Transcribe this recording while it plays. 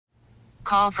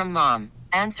Call from mom.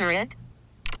 Answer it.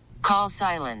 Call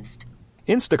silenced.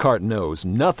 Instacart knows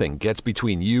nothing gets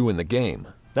between you and the game.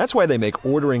 That's why they make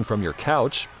ordering from your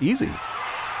couch easy.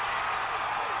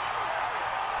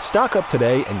 Stock up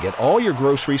today and get all your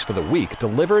groceries for the week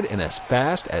delivered in as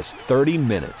fast as 30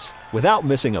 minutes without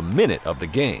missing a minute of the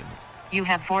game. You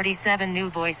have 47 new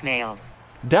voicemails.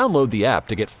 Download the app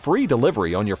to get free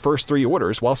delivery on your first 3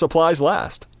 orders while supplies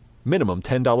last. Minimum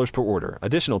 $10 per order.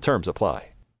 Additional terms apply.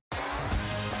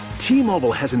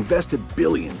 T-Mobile has invested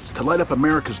billions to light up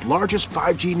America's largest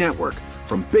 5G network,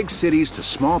 from big cities to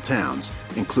small towns,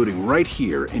 including right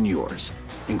here in yours.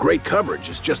 And great coverage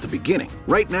is just the beginning.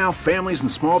 Right now, families and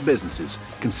small businesses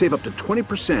can save up to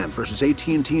 20% versus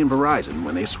AT&T and Verizon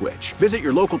when they switch. Visit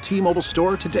your local T-Mobile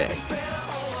store today.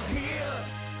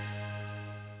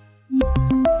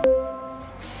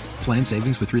 Plan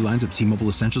savings with 3 lines of T-Mobile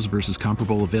Essentials versus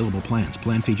comparable available plans.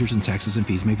 Plan features and taxes and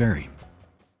fees may vary.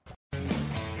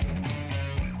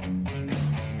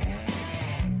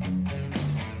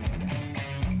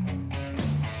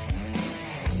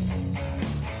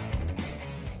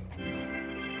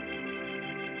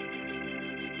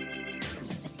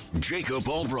 Jacob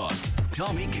Albrocht,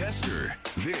 Tommy Kester.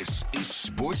 This is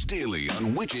Sports Daily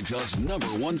on Wichita's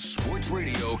 #1 sports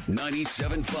radio,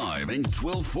 97.5 and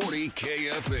 1240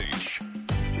 KFH.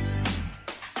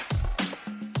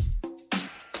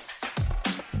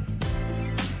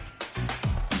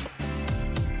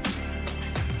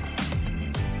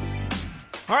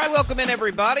 All right, welcome in,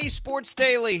 everybody. Sports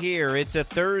Daily here. It's a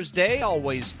Thursday.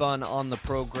 Always fun on the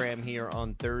program here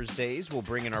on Thursdays. We'll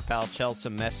bring in our pal Chelsea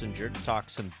Messenger to talk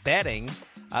some betting,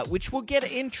 which will get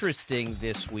interesting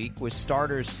this week with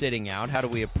starters sitting out. How do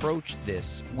we approach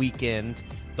this weekend,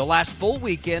 the last full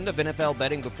weekend of NFL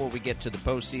betting before we get to the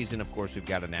postseason? Of course, we've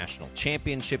got a national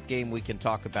championship game we can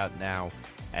talk about now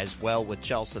as well with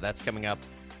Chelsea. That's coming up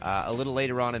a little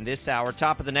later on in this hour.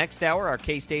 Top of the next hour, our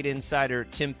K-State insider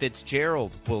Tim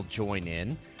Fitzgerald will join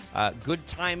in. Good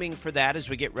timing for that as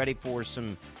we get ready for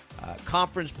some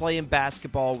conference play in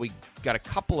basketball. We got a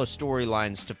couple of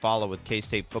storylines to follow with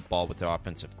K-State football with the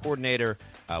offensive coordinator,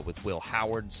 with Will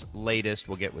Howard's latest.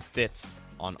 We'll get with Fitz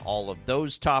on all of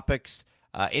those topics.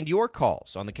 And your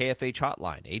calls on the KFH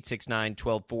hotline,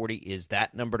 869-1240 is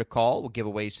that number to call. We'll give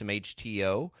away some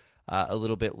HTO a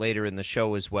little bit later in the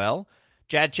show as well.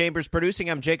 Jad Chambers producing.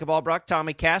 I'm Jacob Albrocht.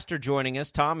 Tommy Castor joining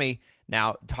us. Tommy,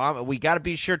 now, we got to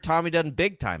be sure Tommy doesn't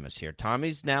big time us here.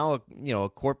 Tommy's now a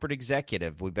corporate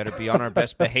executive. We better be on our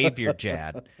best behavior,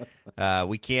 Jad.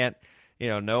 We can't,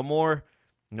 no more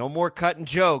cutting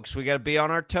jokes. We got to be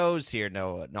on our toes here.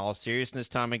 No, in all seriousness,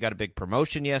 Tommy got a big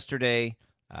promotion yesterday.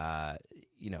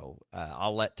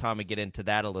 I'll let Tommy get into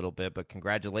that a little bit, but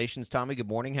congratulations, Tommy. Good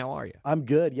morning. How are you? I'm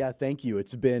good. Yeah, thank you.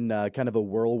 It's been kind of a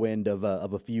whirlwind of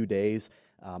a few days.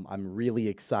 I'm really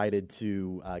excited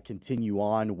to continue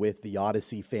on with the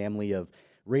Odyssey family of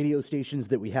radio stations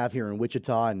that we have here in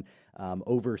Wichita and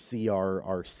oversee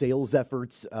our sales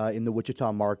efforts in the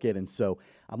Wichita market. And so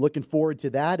I'm looking forward to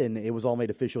that, and it was all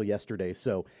made official yesterday.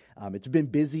 So it's been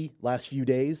busy last few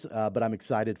days, but I'm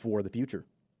excited for the future.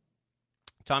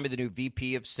 Tommy, the new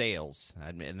VP of Sales,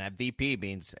 and that VP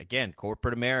means, again,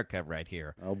 corporate America right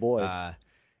here. Oh boy,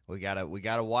 we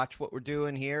gotta watch what we're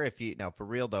doing here. For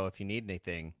real though, if you need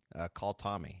anything, call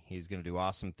Tommy. He's going to do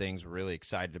awesome things. We're really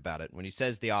excited about it. When he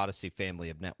says the Odyssey family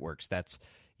of networks, that's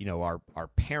our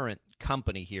parent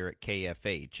company here at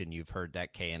KFH, and you've heard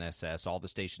that KNSS, all the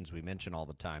stations we mention all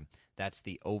the time. That's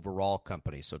the overall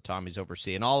company. So Tommy's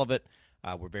overseeing all of it.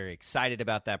 We're very excited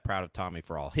about that. Proud of Tommy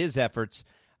for all his efforts.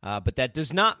 But that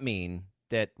does not mean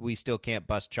that we still can't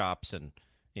bust chops and,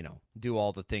 do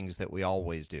all the things that we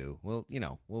always do.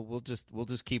 We'll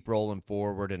just keep rolling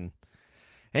forward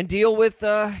and deal with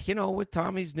with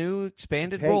Tommy's new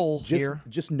expanded role here.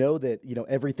 Just know that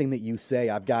everything that you say,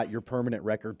 I've got your permanent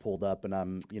record pulled up, and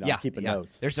I'm keeping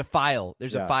notes. There's a file.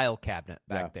 There's a file cabinet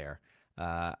back there.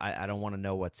 I don't want to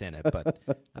know what's in it, but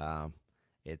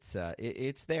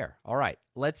it's there. All right,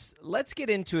 let's get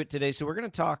into it today. So we're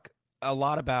going to talk a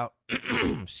lot about,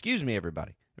 excuse me,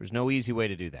 everybody. There's no easy way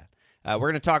to do that.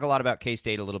 We're going to talk a lot about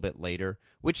K-State a little bit later.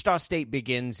 Wichita State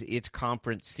begins its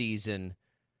conference season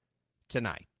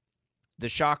tonight. The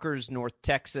Shockers, North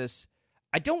Texas.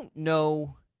 I don't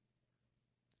know.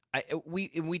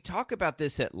 We talk about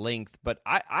this at length, but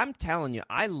I'm telling you,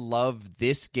 I love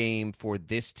this game for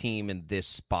this team in this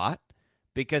spot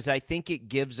because I think it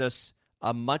gives us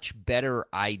a much better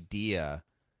idea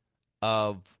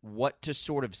of what to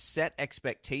sort of set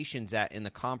expectations at in the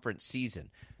conference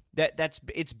season.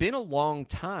 It's been a long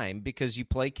time because you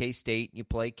play K-State, you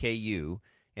play KU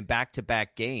in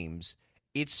back-to-back games,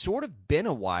 it's sort of been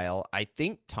a while, I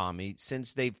think, Tommy,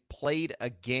 since they've played a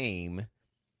game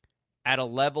at a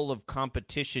level of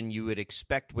competition you would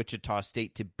expect Wichita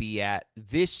State to be at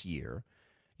this year.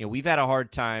 We've had a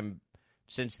hard time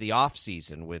since the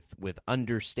offseason with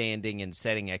understanding and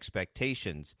setting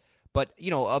expectations. But,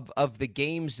 of the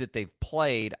games that they've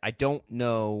played, I don't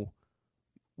know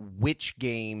which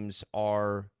games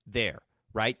are there,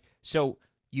 right? So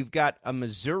you've got a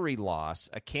Missouri loss,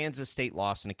 a Kansas State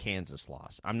loss, and a Kansas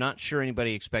loss. I'm not sure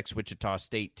anybody expects Wichita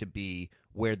State to be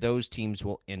where those teams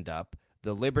will end up.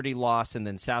 The Liberty loss, and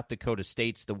then South Dakota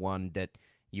State's the one that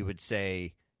you would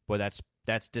say, boy,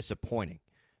 that's disappointing.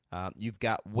 You've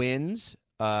got wins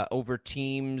over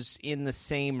teams in the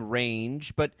same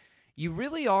range, but you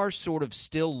really are sort of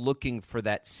still looking for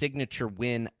that signature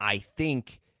win, I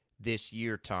think, this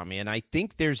year, Tommy. And I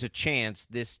think there's a chance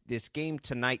this game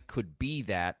tonight could be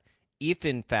that if,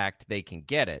 in fact, they can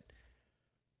get it.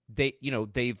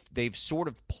 They've sort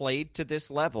of played to this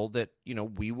level that,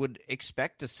 we would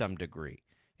expect to some degree.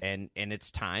 And it's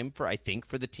time for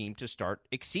the team to start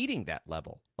exceeding that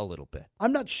level a little bit.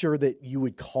 I'm not sure that you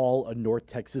would call a North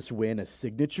Texas win a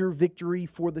signature victory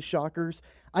for the Shockers.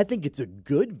 I think it's a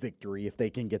good victory if they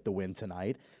can get the win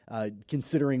tonight,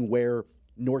 considering where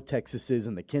North Texas is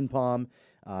in the KenPom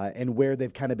and where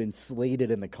they've kind of been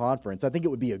slated in the conference. I think it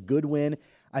would be a good win.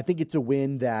 I think it's a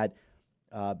win that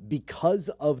because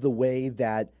of the way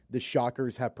that the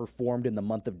Shockers have performed in the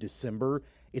month of December,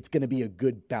 it's going to be a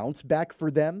good bounce back for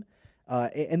them.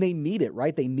 And they need it,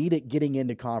 right? They need it getting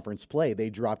into conference play. They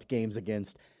dropped games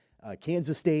against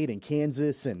Kansas State and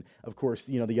Kansas and, of course,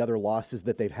 the other losses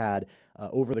that they've had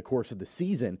over the course of the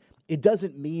season. It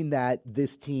doesn't mean that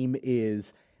this team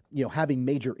is having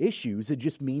major issues. It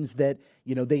just means that,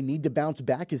 they need to bounce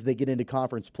back as they get into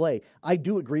conference play. I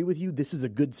do agree with you. This is a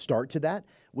good start to that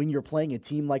when you're playing a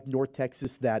team like North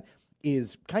Texas that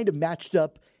is kind of matched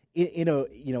up in a,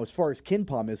 as far as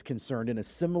KenPom is concerned, in a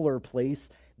similar place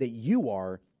that you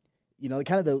are,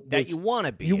 that you want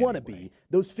to be. You want to be.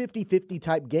 Those 50-50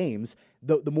 type games,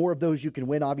 the more of those you can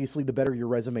win, obviously, the better your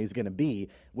resume is going to be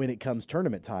when it comes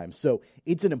tournament time. So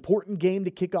it's an important game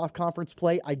to kick off conference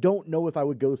play. I don't know if I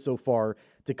would go so far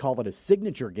to call it a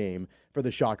signature game for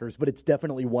the Shockers, but it's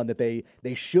definitely one that they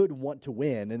should want to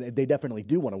win, and they definitely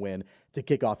do want to win to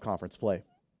kick off conference play.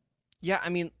 Yeah, I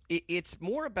mean, it's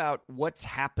more about what's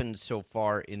happened so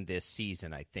far in this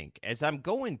season, I think. As I'm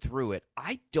going through it,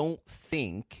 I don't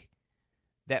think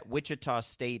that Wichita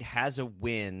State has a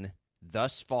win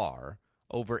thus far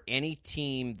over any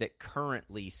team that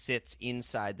currently sits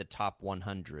inside the top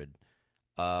 100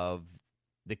 of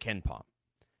the KenPom.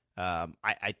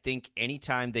 I think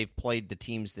anytime they've played the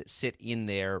teams that sit in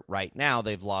there right now,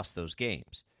 they've lost those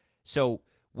games. So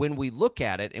when we look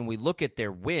at it and we look at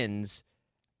their wins,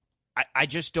 I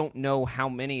just don't know how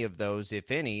many of those,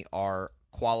 if any, are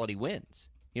quality wins.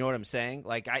 You know what I'm saying?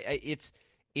 Like,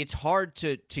 it's hard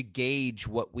to gauge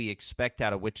what we expect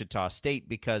out of Wichita State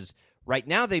because right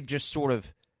now they've just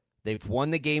they've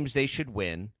won the games they should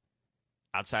win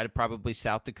outside of probably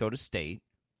South Dakota State,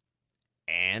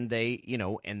 and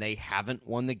they haven't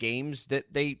won the games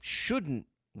that they shouldn't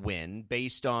win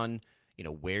based on,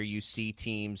 where you see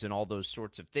teams and all those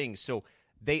sorts of things. So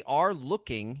they are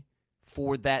looking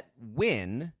for that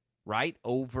win, right,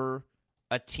 over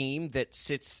a team that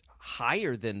sits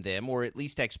higher than them, or at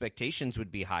least expectations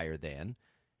would be higher than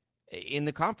in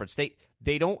the conference.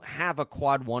 They don't have a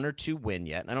quad 1 or 2 win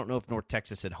yet. And I don't know if North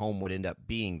Texas at home would end up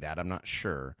being that. I'm not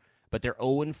sure. But they're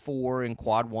 0-4 in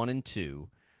quad 1 and 2.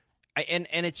 And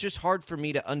it's just hard for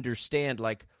me to understand,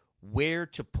 like, where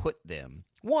to put them.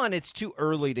 One, it's too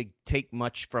early to take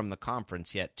much from the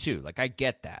conference yet, too. Like, I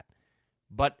get that.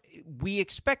 But we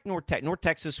expect North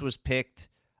Texas was picked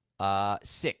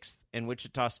 6th, and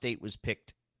Wichita State was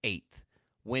picked 8th.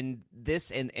 When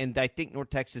this and I think North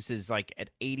Texas is like at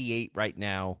 88 right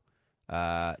now.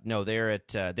 No, they're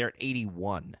at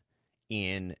 81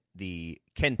 in the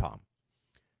KenPom.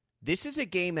 This is a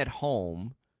game at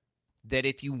home that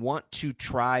if you want to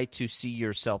try to see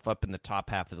yourself up in the top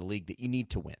half of the league, that you need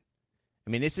to win. I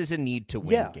mean, this is a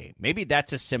need-to-win game. Maybe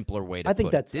that's a simpler way to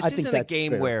put it. This isn't a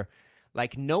game where,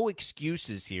 like, no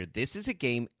excuses here. This is a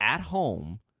game at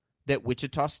home that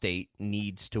Wichita State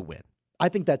needs to win. I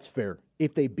think that's fair.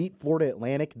 If they beat Florida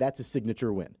Atlantic, that's a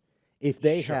signature win. If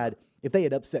they had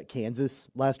upset Kansas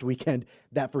last weekend,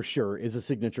 that for sure is a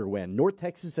signature win. North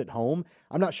Texas at home,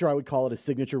 I'm not sure I would call it a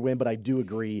signature win, but I do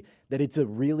agree that it's a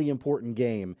really important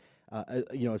game,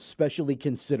 especially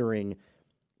considering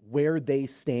where they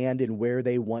stand and where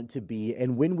they want to be.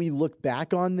 And when we look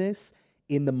back on this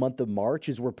in the month of March,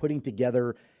 as we're putting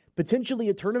together potentially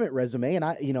a tournament resume. And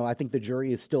I think the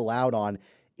jury is still out on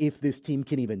if this team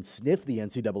can even sniff the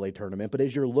NCAA tournament. But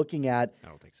as you're looking at I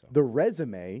don't think so. the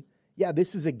resume, yeah,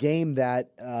 this is a game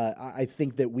that I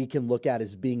think that we can look at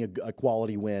as being a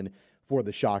quality win for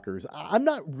the Shockers. I'm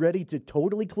not ready to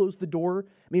totally close the door.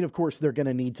 I mean, of course, they're going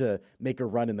to need to make a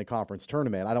run in the conference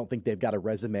tournament. I don't think they've got a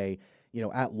resume,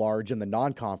 at large in the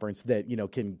non-conference that,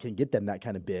 can get them that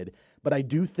kind of bid. But I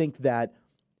do think that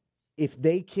if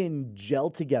they can gel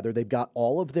together, they've got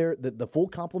all of the full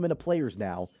complement of players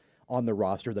now on the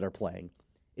roster that are playing.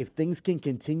 If things can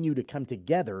continue to come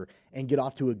together and get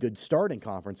off to a good start in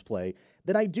conference play,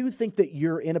 then I do think that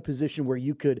you're in a position where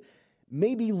you could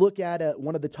maybe look at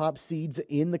one of the top seeds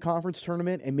in the conference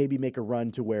tournament and maybe make a run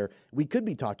to where we could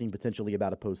be talking potentially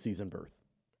about a postseason berth.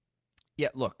 Yeah,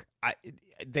 look,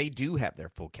 they do have their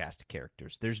full cast of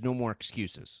characters. There's no more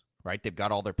excuses, right? They've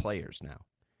got all their players now.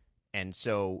 And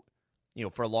so,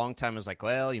 for a long time, it was like,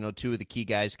 well, two of the key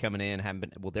guys coming in haven't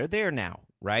been – well, they're there now,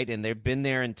 right? And they've been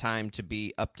there in time to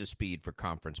be up to speed for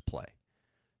conference play.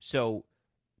 So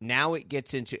now it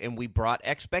gets into – and we brought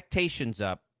expectations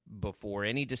up before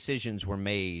any decisions were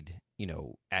made,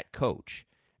 at coach.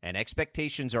 And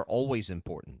expectations are always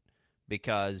important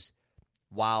because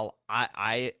while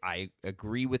I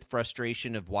agree with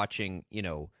frustration of watching,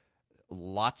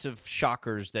 lots of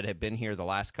Shockers that have been here the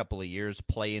last couple of years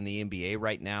play in the NBA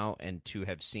right now and to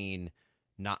have seen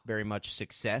not very much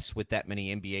success with that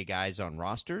many NBA guys on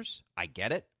rosters. I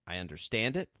get it. I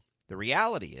understand it. The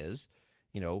reality is,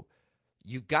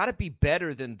 you've got to be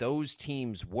better than those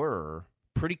teams were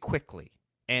pretty quickly.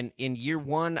 And in year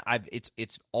one,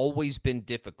 it's always been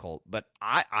difficult, but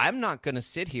I'm not going to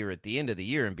sit here at the end of the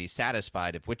year and be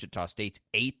satisfied if Wichita State's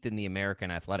 8th in the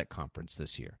American Athletic Conference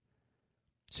this year.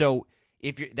 So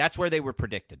that's where they were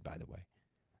predicted, by the way.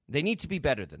 They need to be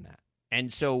better than that.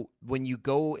 And so when you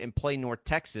go and play North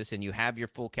Texas and you have your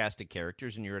full cast of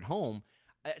characters and you're at home,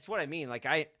 that's what I mean. Like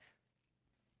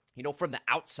from the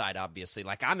outside, obviously,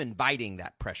 like I'm inviting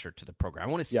that pressure to the program.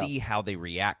 I want to see how they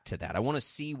react to that. I want to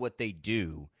see what they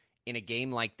do in a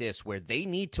game like this where they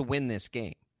need to win this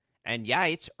game. And yeah,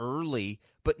 it's early,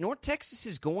 but North Texas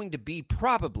is going to be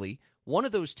probably one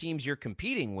of those teams you're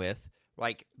competing with,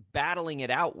 like battling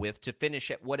it out with to finish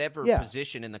at whatever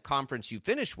position in the conference you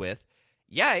finish with.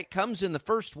 Yeah, it comes in the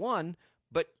first one,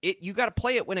 but you got to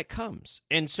play it when it comes.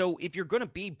 And so if you're going to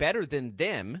be better than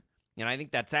them, and I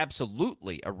think that's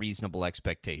absolutely a reasonable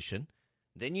expectation,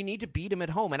 then you need to beat them at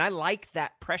home. And I like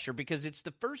that pressure because it's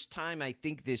the first time I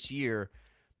think this year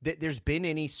that there's been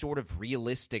any sort of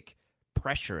realistic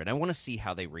pressure. And I want to see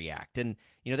how they react. And,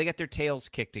 they got their tails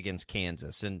kicked against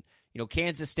Kansas. And,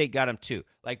 Kansas State got them too.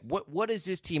 Like, what does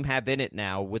this team have in it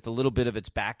now with a little bit of its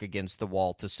back against the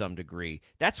wall to some degree?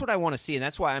 That's what I want to see, and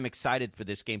that's why I'm excited for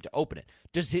this game to open it.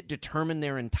 Does it determine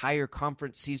their entire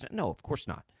conference season? No, of course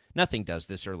not. Nothing does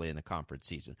this early in the conference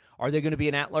season. Are they going to be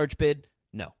an at-large bid?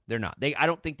 No, they're not. I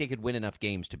don't think they could win enough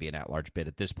games to be an at-large bid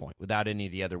at this point without any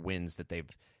of the other wins that they've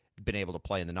been able to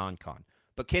play in the non-con.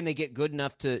 But can they get good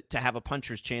enough to have a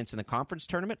puncher's chance in the conference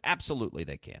tournament? Absolutely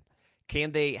they can.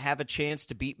 Can they have a chance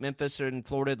to beat Memphis and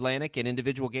Florida Atlantic in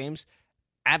individual games?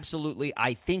 Absolutely.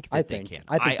 I think they can.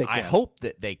 I hope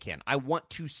that they can. I want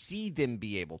to see them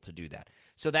be able to do that.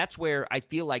 So that's where I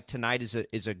feel like tonight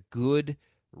is a good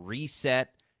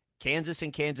reset. Kansas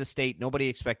and Kansas State, nobody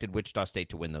expected Wichita State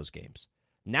to win those games.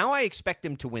 Now I expect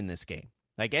them to win this game.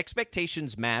 Like,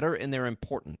 expectations matter, and they're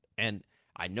important. And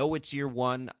I know it's year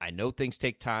one. I know things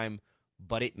take time,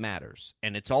 but it matters,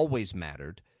 and it's always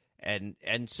mattered. And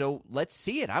so let's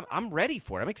see it. I'm ready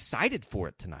for it. I'm excited for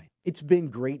it tonight. It's been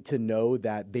great to know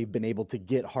that they've been able to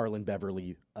get Harlan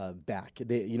Beverly back.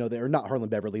 They're not Harlan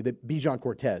Beverly, Bijan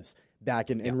Cortez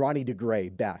back and Ronnie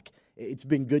DeGray back. It's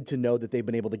been good to know that they've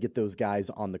been able to get those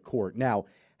guys on the court. Now,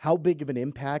 how big of an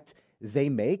impact they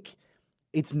make,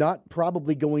 it's not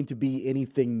probably going to be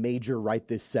anything major right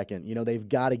this second. They've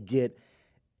got to get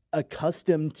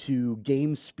accustomed to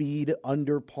game speed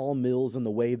under Paul Mills and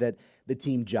the way that the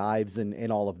team jives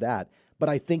and all of that. But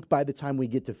I think by the time we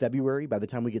get to February, by the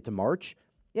time we get to March,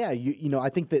 I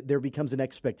think that there becomes an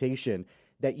expectation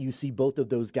that you see both of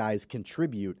those guys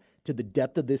contribute to the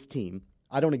depth of this team.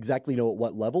 I don't exactly know at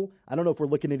what level. I don't know if we're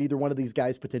looking at either one of these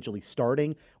guys potentially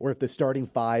starting or if the starting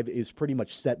five is pretty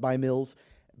much set by Mills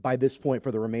by this point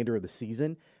for the remainder of the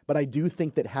season. But I do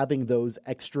think that having those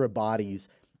extra bodies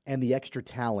and the extra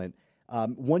talent,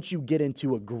 once you get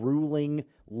into a grueling,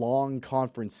 long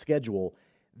conference schedule,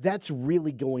 that's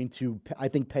really going to, I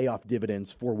think, pay off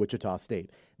dividends for Wichita State.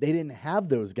 They didn't have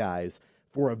those guys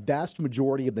for a vast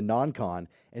majority of the non-con,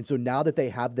 and so now that they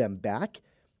have them back,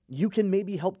 you can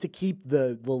maybe help to keep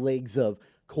the legs of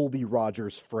Colby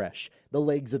Rogers fresh, the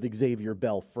legs of Xavier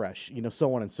Bell fresh,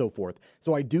 so on and so forth.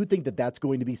 So I do think that that's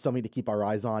going to be something to keep our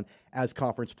eyes on as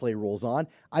conference play rolls on.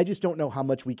 I just don't know how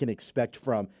much we can expect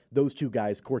from those two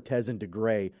guys, Cortez and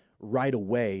DeGray, right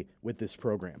away with this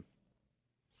program.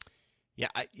 Yeah,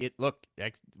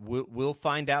 we'll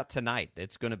find out tonight.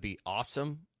 It's going to be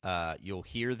awesome. You'll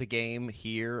hear the game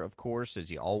here, of course, as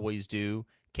you always do.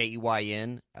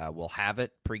 KEYN will have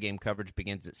it. Pregame coverage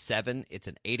begins at 7. It's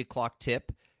an 8 o'clock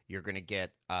tip. You're going to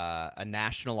get a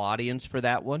national audience for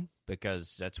that one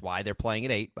because that's why they're playing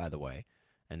at 8, by the way.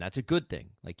 And that's a good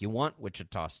thing. Like, you want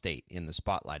Wichita State in the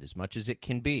spotlight as much as it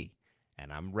can be.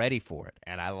 And I'm ready for it.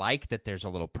 And I like that there's a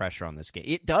little pressure on this game.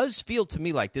 It does feel to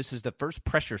me like this is the first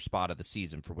pressure spot of the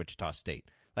season for Wichita State.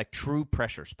 Like, true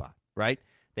pressure spot, right?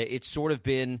 It's sort of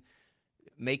been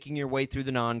making your way through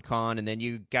the non-con, and then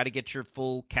you got to get your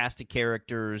full cast of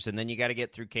characters, and then you got to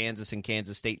get through Kansas and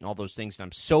Kansas State and all those things. And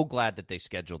I'm so glad that they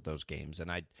scheduled those games,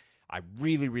 and I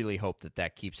really, really hope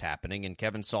that keeps happening. And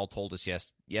Kevin Saul told us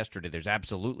yesterday there's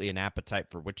absolutely an appetite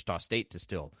for Wichita State to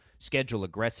still schedule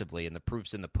aggressively, and the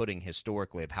proof's in the pudding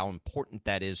historically of how important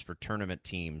that is for tournament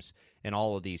teams and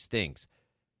all of these things.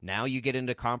 Now you get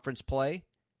into conference play.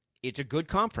 It's a good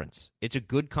conference. It's a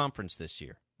good conference this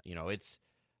year.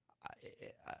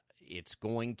 It's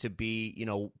going to be,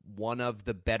 one of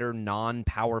the better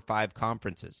non-Power 5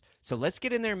 conferences. So let's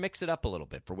get in there and mix it up a little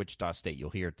bit for Wichita State. You'll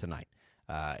hear it tonight,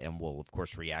 and we'll, of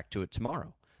course, react to it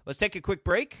tomorrow. Let's take a quick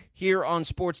break here on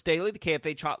Sports Daily. The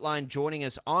KFH hotline joining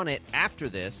us on it after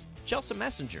this, Chelsea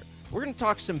Messenger. We're going to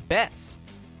talk some bets.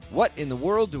 What in the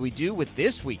world do we do with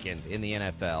this weekend in the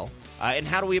NFL? And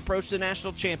how do we approach the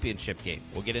national championship game?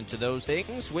 We'll get into those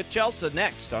things with Chelsea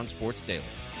next on Sports Daily.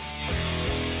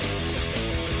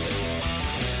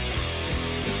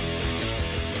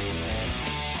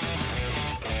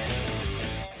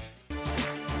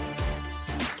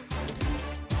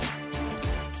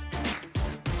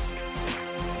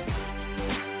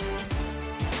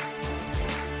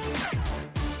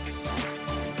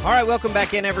 All right, welcome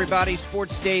back in, everybody.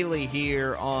 Sports Daily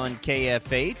here on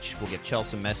KFH. We'll get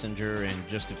Chelsea Messenger in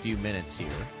just a few minutes here.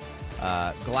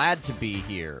 Glad to be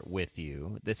here with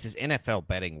you. This is NFL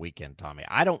betting weekend, Tommy.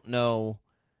 I don't know.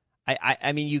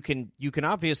 I mean, you can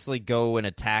obviously go and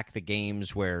attack the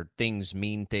games where things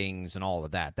mean things and all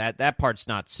of that. That part's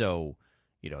not so,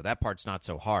 that part's not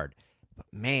so hard. But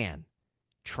man,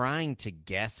 trying to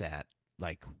guess at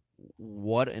like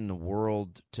what in the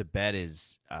world to bet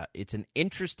is it's an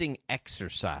interesting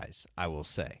exercise, I will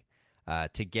say,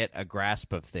 to get a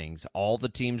grasp of things. All the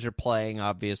teams are playing,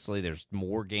 obviously. There's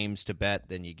more games to bet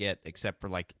than you get except for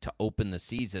like to open the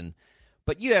season.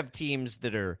 But you have teams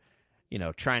that are,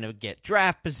 trying to get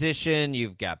draft position.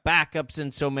 You've got backups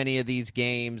in so many of these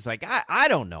games. Like, I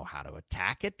don't know how to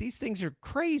attack it. These things are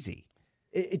crazy.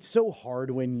 It's so hard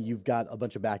when you've got a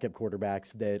bunch of backup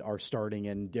quarterbacks that are starting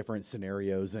in different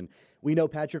scenarios. And we know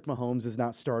Patrick Mahomes is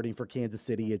not starting for Kansas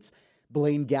City. It's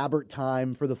Blaine Gabbert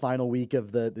time for the final week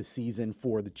of the season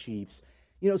for the Chiefs.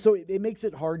 So it makes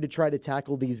it hard to try to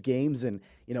tackle these games and,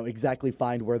 exactly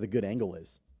find where the good angle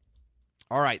is.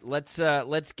 All right, let's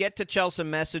get to Chelsea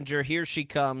Messenger. Here she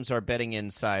comes, our betting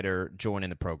insider, joining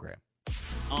the program.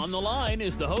 On the line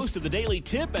is the host of the Daily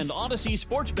Tip and Odyssey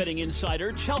Sports Betting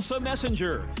Insider, Chelsea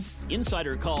Messenger.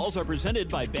 Insider calls are presented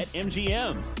by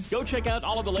BetMGM. Go check out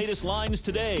all of the latest lines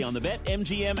today on the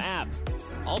BetMGM app.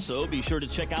 Also, be sure to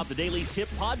check out the Daily Tip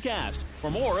podcast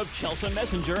for more of Chelsea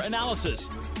Messenger analysis.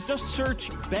 Just search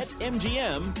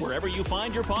BetMGM wherever you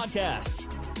find your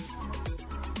podcasts.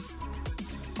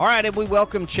 All right, and we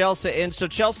welcome Chelsea in. So,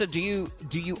 Chelsea, do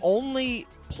you only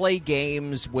play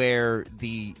games where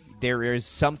there is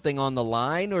something on the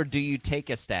line, or do you take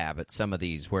a stab at some of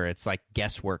these where it's like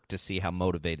guesswork to see how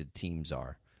motivated teams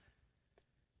are?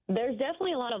 There's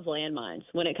definitely a lot of landmines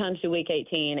when it comes to Week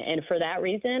 18, and for that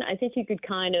reason, I think you could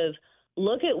kind of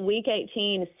look at Week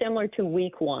 18 similar to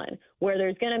Week 1, where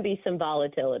there's going to be some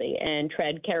volatility, and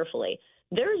tread carefully.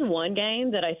 There's one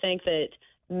game that I think that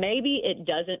maybe it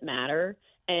doesn't matter,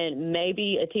 and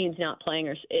maybe a team's not playing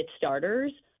its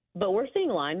starters, but we're seeing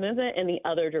line movement in the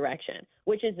other direction,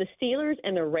 which is the Steelers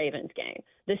and the Ravens game.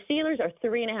 The Steelers are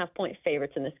 3.5-point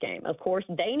favorites in this game. Of course,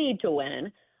 they need to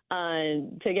win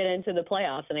to get into the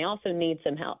playoffs, and they also need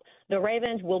some help. The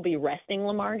Ravens will be resting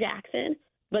Lamar Jackson,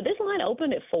 but this line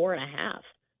opened at 4.5.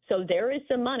 So there is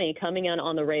some money coming in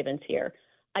on the Ravens here.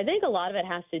 I think a lot of it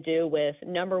has to do with,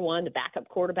 number one, the backup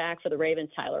quarterback for the Ravens,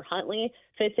 Tyler Huntley,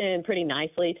 fits in pretty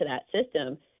nicely to that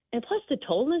system. And plus, the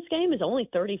total in this game is only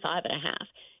 35.5.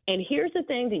 And here's the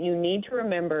thing that you need to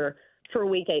remember for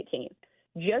Week 18.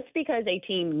 Just because a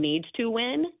team needs to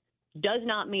win does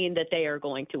not mean that they are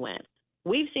going to win.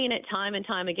 We've seen it time and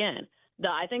time again.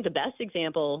 I think the best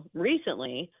example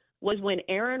recently was when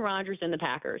Aaron Rodgers and the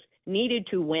Packers needed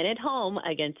to win at home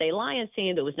against a Lions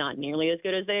team that was not nearly as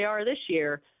good as they are this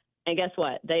year. And guess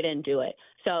what? They didn't do it.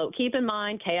 So keep in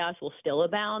mind, chaos will still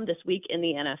abound this week in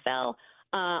the NFL.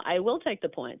 I will take the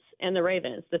points and the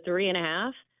Ravens, the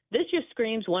 3.5. This just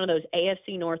screams one of those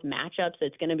AFC North matchups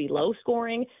that's going to be low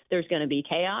scoring. There's going to be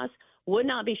chaos. Would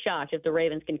not be shocked if the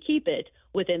Ravens can keep it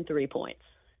within 3 points.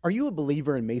 Are you a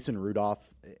believer in Mason Rudolph?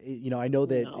 I know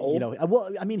that, No. well,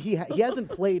 I mean, he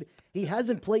hasn't played,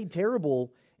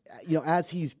 terrible, as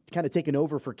he's kind of taken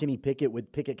over for Kenny Pickett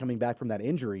with Pickett coming back from that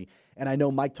injury. And I know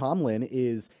Mike Tomlin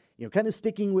is, kind of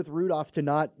sticking with Rudolph to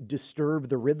not disturb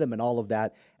the rhythm and all of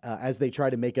that as they try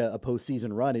to make a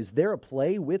postseason run. Is there a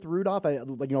play with Rudolph?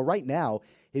 Right now,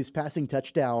 his passing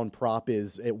touchdown prop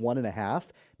is at 1.5. I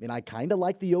mean, I kind of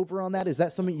like the over on that. Is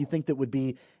that something you think that would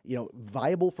be,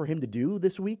 viable for him to do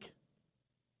this week?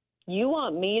 You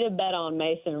want me to bet on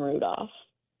Mason Rudolph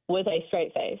with a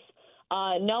straight face?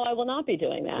 No, I will not be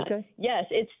doing that. Okay. Yes,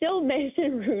 it's still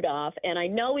Mason Rudolph, and I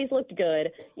know he's looked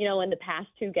good, in the past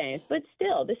 2 games, but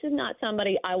still, this is not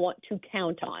somebody I want to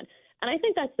count on. And I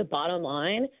think that's the bottom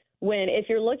line if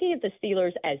you're looking at the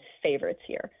Steelers as favorites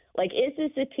here. Like, is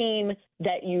this a team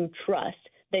that you trust,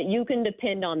 that you can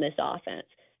depend on this offense?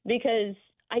 Because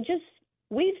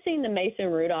we've seen the Mason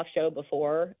Rudolph show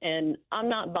before, and I'm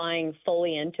not buying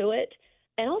fully into it.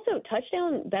 And also,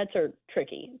 touchdown bets are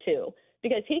tricky, too,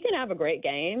 because he can have a great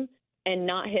game and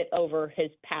not hit over his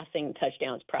passing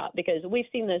touchdowns prop, because we've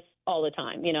seen this all the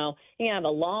time. He can have a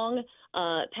long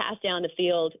pass down the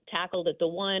field, tackled at the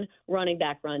 1, running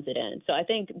back runs it in. So I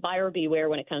think buyer beware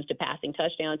when it comes to passing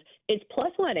touchdowns. It's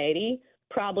plus 180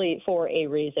 probably for a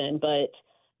reason, but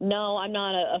no, I'm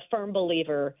not a firm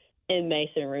believer in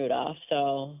Mason Rudolph.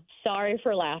 So sorry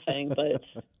for laughing, but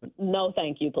no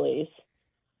thank you, please.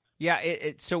 Yeah,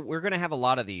 so we're going to have a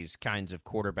lot of these kinds of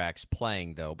quarterbacks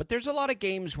playing, though. But there's a lot of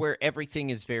games where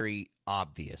everything is very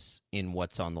obvious in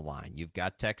what's on the line. You've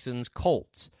got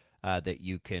Texans-Colts that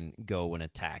you can go and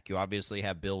attack. You obviously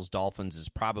have Bills-Dolphins is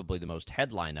probably the most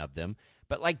headline of them.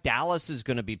 But like Dallas is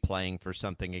going to be playing for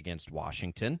something against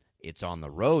Washington. It's on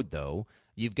the road, though.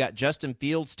 You've got Justin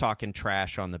Fields talking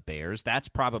trash on the Bears. That's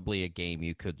probably a game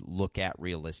you could look at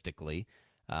realistically.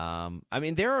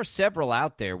 There are several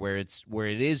out there where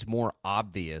it is more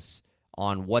obvious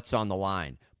on what's on the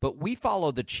line. But we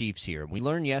follow the Chiefs here. We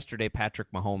learned yesterday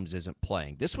Patrick Mahomes isn't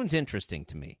playing. This one's interesting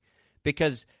to me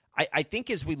because I think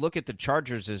as we look at the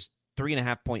Chargers as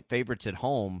 3.5-point favorites at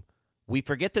home, we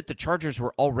forget that the Chargers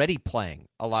were already playing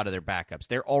a lot of their backups.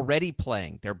 They're already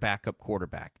playing their backup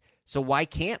quarterback. So why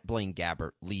can't Blaine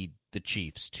Gabbert lead the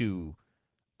Chiefs to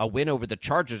a win over the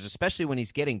Chargers, especially when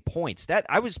he's getting points? That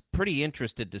I was pretty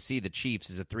interested to see the Chiefs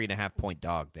as a 3.5-point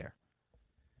dog there.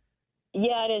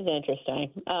 Yeah, it is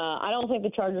interesting. I don't think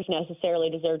the Chargers necessarily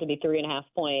deserve to be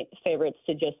 3.5-point favorites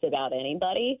to just about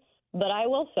anybody. But I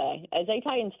will say, as a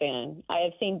Titans fan, I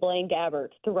have seen Blaine Gabbert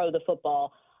throw the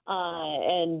football,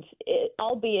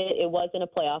 albeit it wasn't a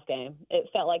playoff game. It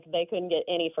felt like they couldn't get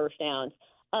any first downs.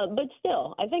 But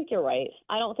still, I think you're right.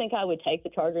 I don't think I would take the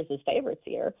Chargers as favorites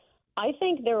here. I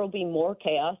think there will be more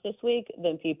chaos this week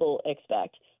than people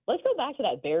expect. Let's go back to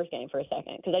that Bears game for a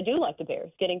second, because I do like the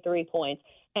Bears getting 3 points.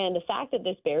 And the fact that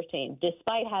this Bears team,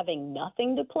 despite having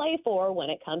nothing to play for when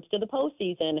it comes to the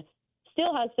postseason,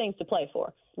 still has things to play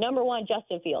for. Number one,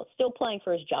 Justin Fields, still playing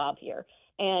for his job here.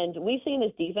 And we've seen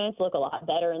this defense look a lot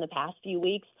better in the past few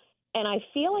weeks. And I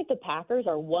feel like the Packers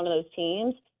are one of those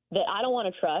teams that I don't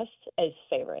want to trust as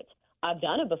favorites. I've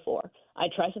done it before. I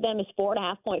trusted them as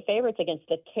 4.5-point favorites against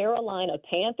the Carolina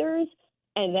Panthers,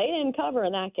 and they didn't cover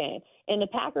in that game. And the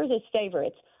Packers as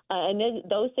favorites in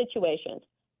those situations,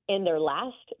 in their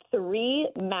last 3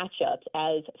 matchups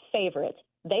as favorites,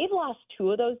 they've lost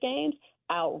 2 of those games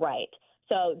outright.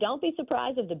 So don't be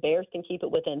surprised if the Bears can keep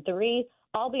it within 3.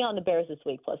 I'll be on the Bears this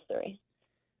week plus 3.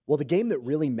 Well, the game that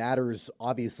really matters,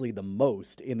 obviously, the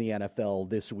most in the NFL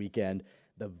this weekend,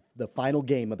 the final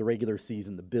game of the regular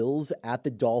season, the Bills at the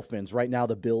Dolphins. Right now,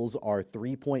 the Bills are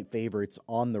 3-point favorites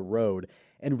on the road.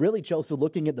 And really, Chelsea,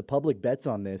 looking at the public bets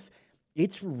on this,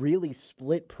 it's really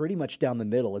split pretty much down the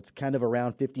middle. It's kind of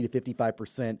around 50 to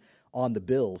 55% on the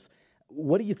Bills.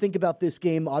 What do you think about this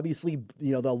game? Obviously,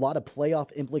 a lot of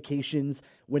playoff implications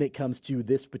when it comes to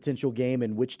this potential game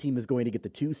and which team is going to get the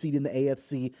 2 seed in the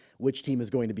AFC, which team is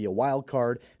going to be a wild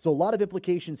card. So a lot of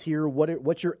implications here.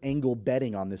 What's your angle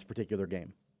betting on this particular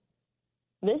game?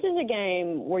 This is a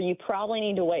game where you probably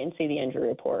need to wait and see the injury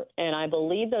report. And I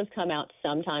believe those come out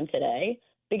sometime today,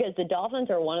 because the Dolphins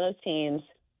are one of those teams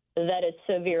that is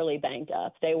severely banged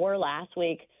up. They were last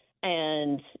week.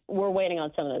 And we're waiting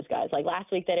on some of those guys. Like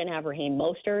last week, they didn't have Raheem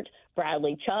Mostert.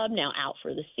 Bradley Chubb now out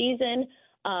for the season.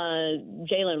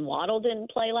 Jalen Waddle didn't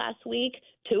play last week.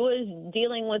 Tua's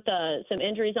dealing with some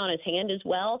injuries on his hand as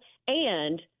well.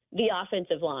 And the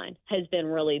offensive line has been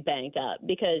really banged up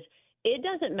because it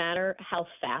doesn't matter how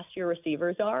fast your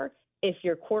receivers are if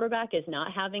your quarterback is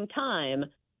not having time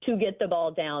to get the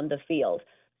ball down the field.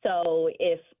 So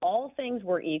if all things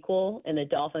were equal and the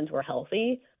Dolphins were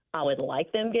healthy, I would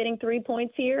like them getting 3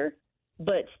 points here.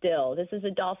 But still, this is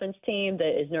a Dolphins team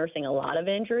that is nursing a lot of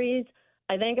injuries.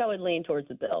 I think I would lean towards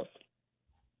the Bills.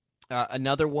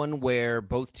 Another one where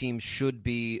both teams should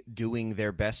be doing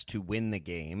their best to win the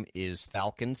game is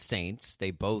Falcons-Saints.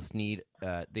 They both need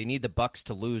the Bucs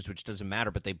to lose, which doesn't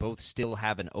matter, but they both still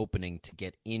have an opening to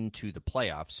get into the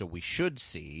playoffs. So we should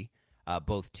see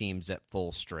both teams at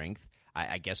full strength.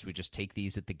 I guess we just take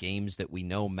these at the games that we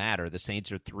know matter. The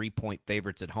Saints are 3-point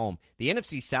favorites at home. The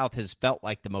NFC South has felt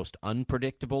like the most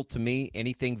unpredictable to me.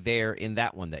 Anything there in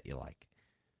that one that you like?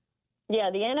 Yeah,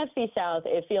 the NFC South,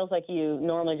 it feels like you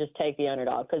normally just take the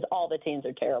underdog because all the teams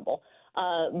are terrible.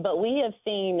 But we have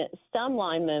seen some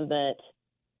line movement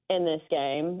in this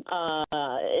game.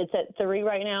 It's at 3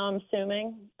 right now, I'm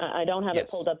assuming. I don't have it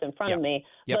pulled up in front of me.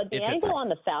 But the angle on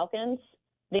the Falcons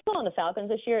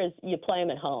this year is you play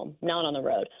them at home, not on the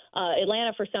road.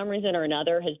 Atlanta, for some reason or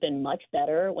another, has been much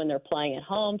better when they're playing at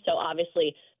home. So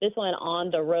obviously this one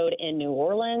on the road in New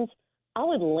Orleans, I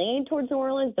would lean towards New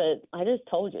Orleans, but I just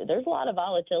told you, there's a lot of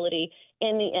volatility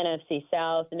in the NFC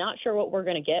South. Not sure what we're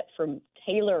going to get from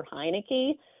Taylor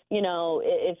Heineke. You know,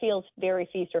 it feels very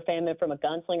feast or famine from a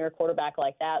gunslinger quarterback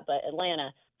like that. But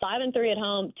Atlanta, 5-3 at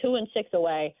home, 2-6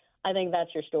 away. I think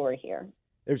that's your story here.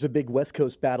 There's a big West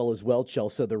Coast battle as well,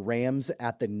 Chelsea. The Rams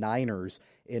at the Niners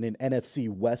in an NFC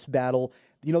West battle.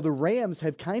 You know, the Rams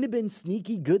have kind of been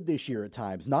sneaky good this year at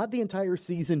times. Not the entire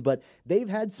season, but they've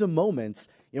had some moments,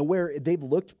 you know, where they've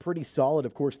looked pretty solid.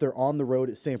 Of course, they're on the road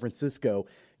at San Francisco,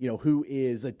 you know, who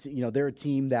is, they're a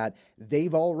team that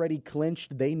they've already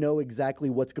clinched. They know exactly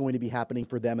what's going to be happening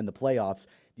for them in the playoffs.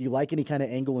 Do you like any kind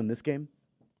of angle in this game?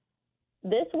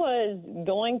 This was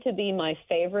going to be my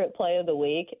favorite play of the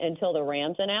week until the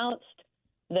Rams announced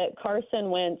that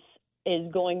Carson Wentz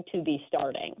is going to be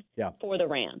starting for the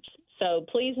Rams. So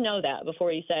please know that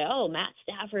before you say, oh, Matt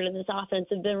Stafford and this offense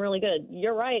have been really good.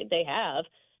 You're right, they have.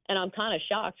 And I'm kind of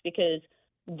shocked because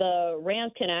the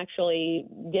Rams can actually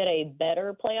get a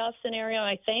better playoff scenario,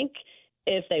 I think,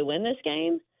 if they win this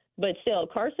game. But still,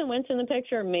 Carson Wentz in the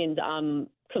picture means I'm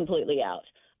completely out.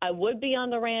 I would be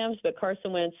on the Rams, but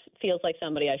Carson Wentz feels like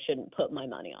somebody I shouldn't put my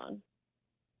money on.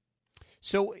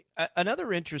 So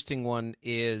another interesting one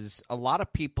is a lot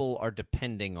of people are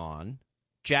depending on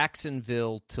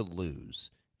Jacksonville to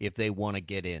lose if they want to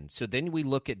get in. So then we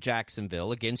look at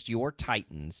Jacksonville against your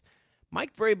Titans.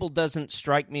 Mike Vrabel doesn't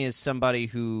strike me as somebody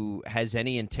who has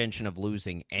any intention of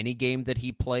losing any game that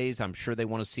he plays. I'm sure they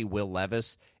want to see Will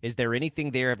Levis. Is there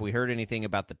anything there? Have we heard anything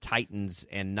about the Titans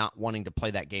and not wanting to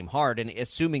play that game hard? And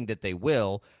assuming that they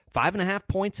will, 5.5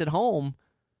 points at home,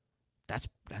 that's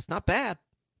not bad.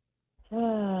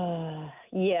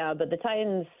 Yeah, but the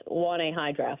Titans want a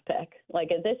high draft pick.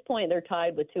 Like at this point, they're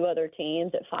tied with two other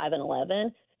teams at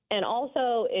 5-11. And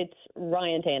also it's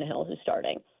Ryan Tannehill who's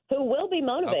starting, who will be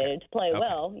motivated to play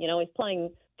well. You know, he's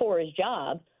playing for his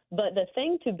job. But the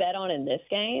thing to bet on in this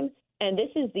game, and this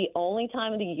is the only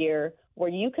time of the year where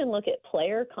you can look at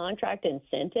player contract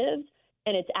incentives,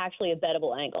 and it's actually a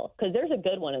bettable angle because there's a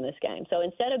good one in this game. So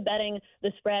instead of betting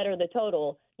the spread or the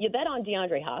total, you bet on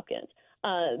DeAndre Hopkins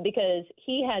because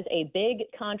he has a big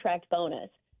contract bonus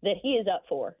that he is up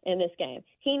for in this game.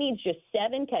 He needs just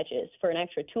 7 catches for an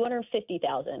extra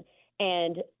 $250,000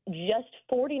 and just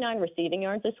 49 receiving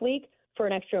yards this week for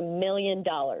an extra $1 million.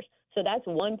 So that's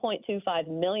 $1.25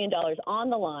 million on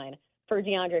the line for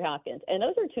DeAndre Hopkins. And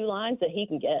those are 2 lines that he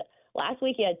can get. Last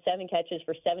week he had 7 catches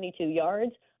for 72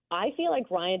 yards. I feel like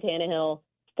Ryan Tannehill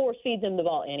force feeds him the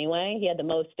ball anyway. He had the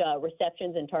most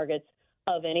receptions and targets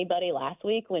of anybody last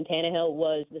week when Tannehill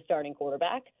was the starting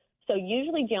quarterback. So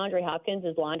usually DeAndre Hopkins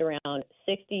is lined around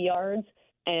 60 yards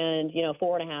and,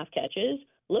 4.5 catches.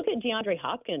 Look at DeAndre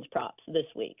Hopkins props this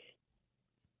week.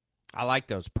 I like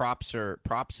those. Props are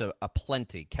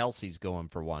aplenty. Kelsey's going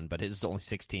for one, but his is only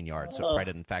 16 yards, so it probably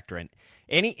didn't factor in.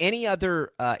 Any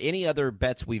other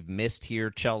bets we've missed here,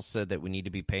 Chelsea, that we need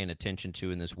to be paying attention to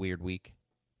in this weird week?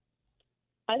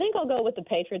 I think I'll go with the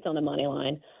Patriots on the money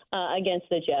line against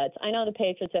the Jets. I know the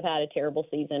Patriots have had a terrible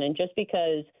season, and just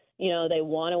because they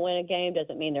want to win a game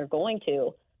doesn't mean they're going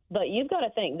to. But you've got to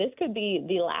think this could be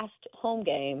the last home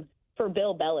game for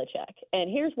Bill Belichick. And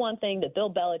here's one thing that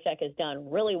Bill Belichick has done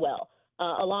really well.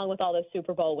 along with all those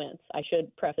Super Bowl wins. I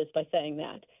should preface by saying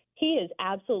that. He has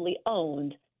absolutely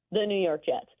owned the New York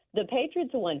Jets. The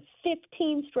Patriots won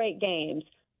 15 straight games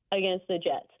against the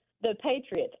Jets. The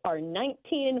Patriots are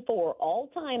 19-4 all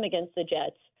time against the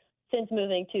Jets since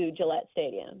moving to Gillette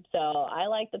Stadium. So I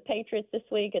like the Patriots this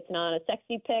week. It's not a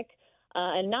sexy pick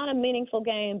and not a meaningful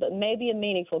game, but maybe a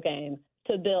meaningful game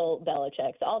to Bill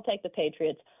Belichick. So I'll take the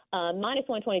Patriots minus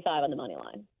 125 on the money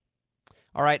line.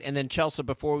 All right, and then, Chelsea,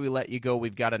 before we let you go,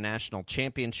 we've got a national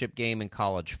championship game in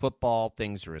college football.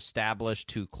 Things are established.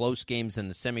 2 close games in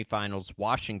the semifinals.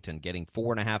 Washington getting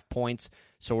 4.5 points,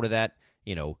 sort of that,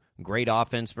 great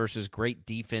offense versus great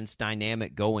defense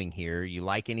dynamic going here. You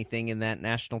like anything in that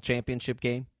national championship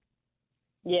game?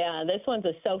 Yeah, this one's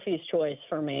a Sophie's choice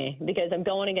for me because I'm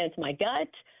going against my gut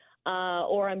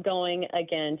or I'm going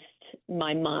against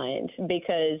my mind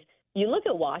because you look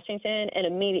at Washington and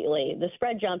immediately the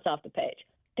spread jumps off the page.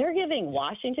 They're giving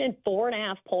Washington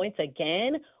 4.5 points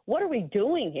again. What are we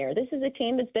doing here? This is a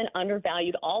team that's been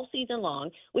undervalued all season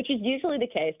long, which is usually the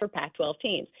case for Pac-12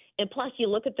 teams. And plus, you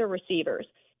look at their receivers.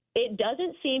 It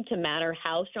doesn't seem to matter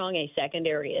how strong a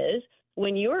secondary is.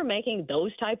 When you are making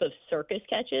those type of circus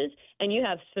catches and you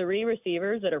have 3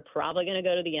 receivers that are probably going to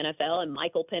go to the NFL and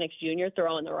Michael Penix Jr.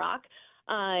 throwing the rock,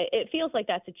 it feels like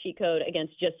that's a cheat code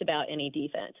against just about any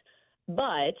defense.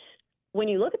 But when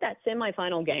you look at that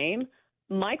semifinal game,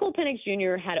 Michael Penix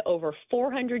Jr. had over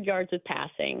 400 yards of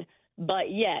passing,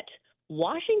 but yet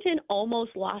Washington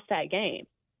almost lost that game.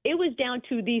 It was down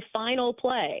to the final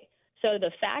play. So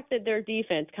the fact that their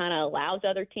defense kind of allows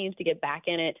other teams to get back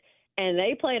in it, and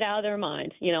they played out of their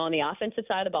minds, on the offensive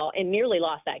side of the ball and nearly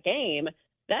lost that game,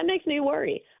 that makes me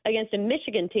worry against a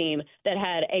Michigan team that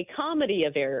had a comedy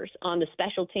of errors on the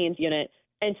special teams unit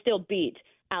and still beat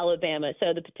Alabama.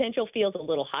 So the potential feels a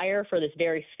little higher for this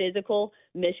very physical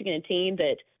Michigan team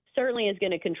that certainly is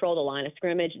going to control the line of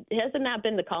scrimmage. Hasn't that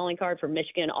been the calling card for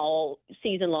Michigan all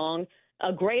season long?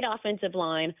 A great offensive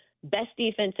line, best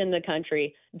defense in the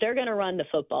country. They're going to run the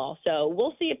football. So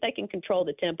we'll see if they can control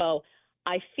the tempo.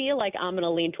 I feel like I'm going to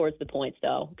lean towards the points,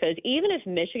 though, because even if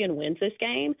Michigan wins this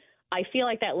game, I feel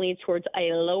like that leans towards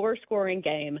a lower scoring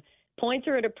game. Points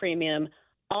are at a premium.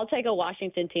 I'll take a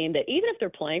Washington team that even if they're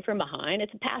playing from behind,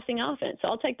 it's a passing offense. So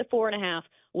I'll take the 4.5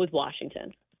 with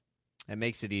Washington. It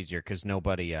makes it easier because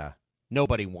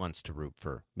nobody wants to root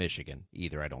for Michigan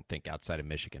either. I don't think outside of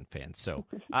Michigan fans. So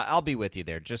I'll be with you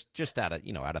there, just out of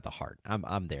the heart.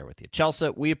 I'm there with you, Chelsea.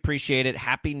 We appreciate it.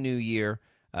 Happy New Year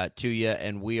to you,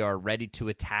 and we are ready to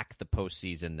attack the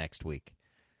postseason next week.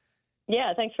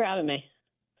 Yeah, thanks for having me.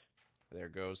 There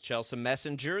goes Chelsea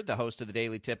Messenger, the host of the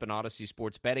Daily Tip and Odyssey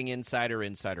Sports Betting Insider.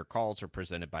 Insider calls are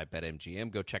presented by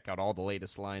BetMGM. Go check out all the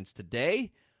latest lines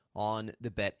today on the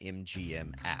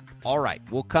BetMGM app. All right,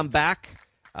 we'll come back.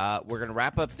 We're going to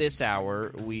wrap up this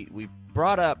hour. We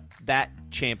brought up that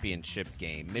championship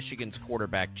game. Michigan's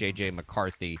quarterback, J.J.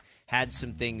 McCarthy, had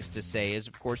some things to say as,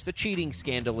 of course, the cheating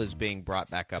scandal is being brought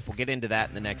back up. We'll get into that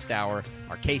in the next hour.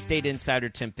 Our K-State insider,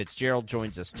 Tim Fitzgerald,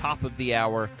 joins us top of the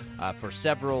hour for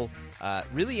several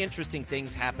really interesting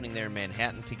things happening there in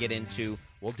Manhattan to get into.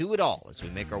 We'll do it all as we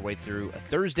make our way through a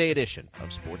Thursday edition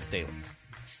of Sports Daily.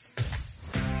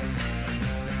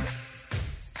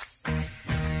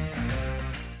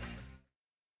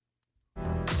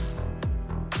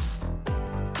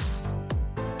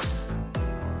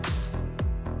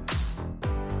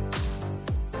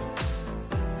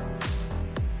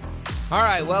 All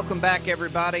right, welcome back,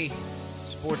 everybody.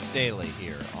 Sports Daily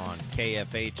here on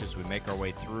KFH as we make our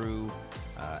way through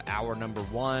hour number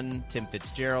 1. Tim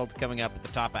Fitzgerald coming up at the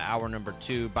top of hour number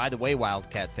 2. By the way,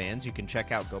 Wildcat fans, you can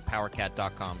check out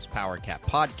GoPowerCat.com's PowerCat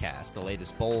podcast, the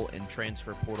latest bowl and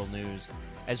transfer portal news,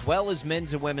 as well as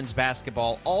men's and women's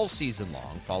basketball all season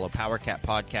long. Follow PowerCat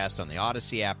Podcast on the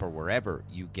Odyssey app or wherever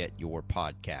you get your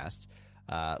podcasts.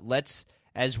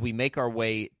 As we make our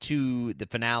way to the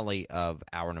finale of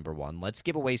hour number 1, let's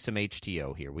give away some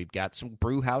HTO here. We've got some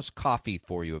Brewhouse coffee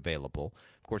for you available.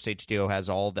 Of course, HTO has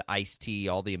all the iced tea,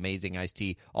 all the amazing iced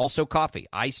tea. Also coffee,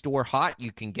 iced or hot.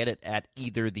 You can get it at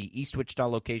either the East Wichita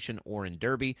location or in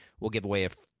Derby. We'll give away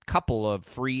a couple of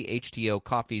free HTO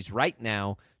coffees right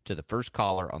now to the first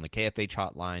caller on the KFH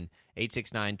hotline,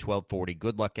 869-1240.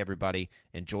 Good luck, everybody.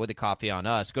 Enjoy the coffee on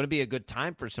us. Going to be a good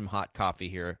time for some hot coffee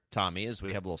here, Tommy, as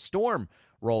we have a little storm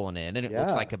rolling in, and it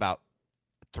looks like about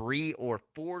 3 or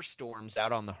 4 storms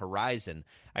out on the horizon.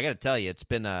 I got to tell you, it's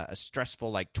been a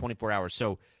stressful 24 hours.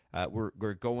 So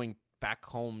we're going back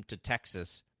home to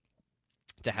Texas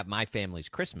to have my family's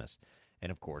Christmas.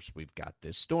 And, of course, we've got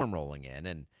this storm rolling in,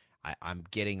 and I'm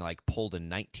getting pulled in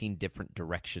 19 different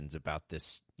directions about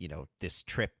this, this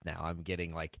trip now. I'm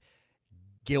getting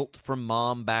guilt from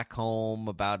mom back home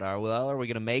about, are we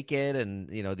going to make it? And,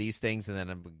 these things. And then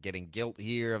I'm getting guilt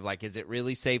here of like, is it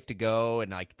really safe to go?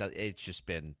 And like, it's just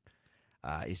been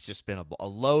a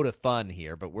load of fun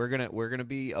here, but we're going to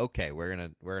be okay. We're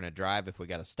going to drive. If we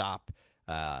got to stop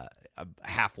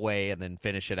halfway and then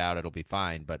finish it out, it'll be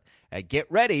fine. But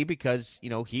get ready because,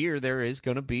 here there is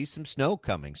going to be some snow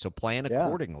coming. So plan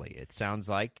accordingly. It sounds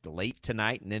like late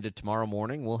tonight and into tomorrow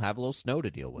morning, we'll have a little snow to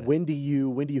deal with. When do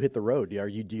you hit the road? Do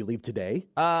you leave today?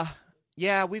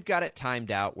 Yeah, we've got it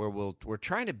timed out where we're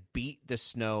trying to beat the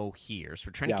snow here. So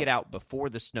we're trying to get out before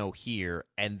the snow here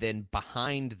and then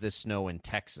behind the snow in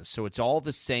Texas. So it's all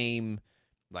the same,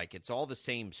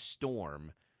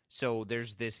 storm. So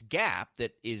there's this gap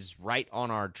that is right on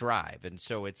our drive. And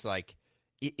so it's like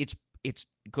it's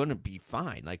going to be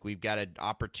fine. Like we've got an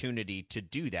opportunity to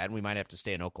do that. And we might have to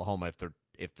stay in Oklahoma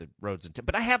if the road's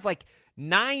but I have like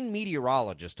 9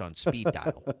 meteorologists on speed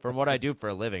dial from what I do for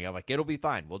a living. I'm like, it'll be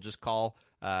fine. We'll just call,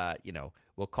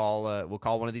 we'll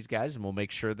call one of these guys and we'll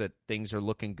make sure that things are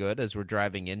looking good as we're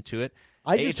driving into it.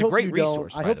 It's a great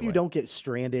resource. I hope you don't get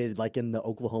stranded like in the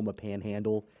Oklahoma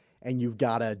Panhandle. And you've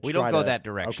got to We don't go that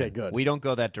direction. Okay, good. We don't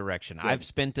go that direction. Good. I've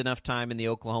spent enough time in the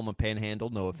Oklahoma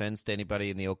Panhandle. No offense to anybody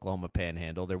in the Oklahoma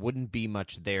Panhandle. There wouldn't be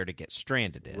much there to get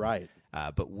stranded in. Right.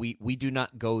 But we do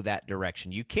not go that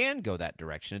direction. You can go that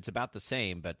direction. It's about the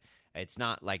same, but it's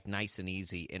not like nice and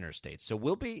easy interstates. So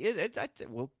we'll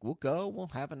go.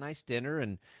 We'll have a nice dinner.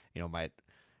 And,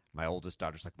 my oldest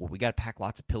daughter's like, well, we got to pack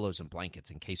lots of pillows and blankets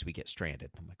in case we get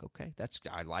stranded. I'm like, okay,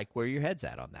 I like where your head's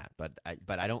at on that. But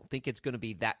I don't think it's going to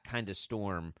be that kind of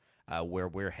storm where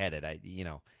we're headed.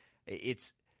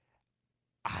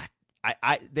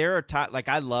 There are times, like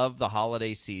I love the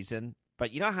holiday season,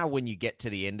 but you know how when you get to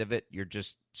the end of it, you're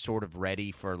just sort of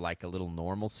ready for like a little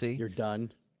normalcy. You're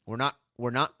done. We're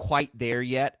not quite there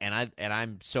yet, and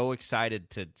I'm so excited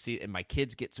to see, and my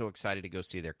kids get so excited to go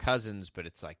see their cousins, but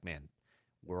it's like, man,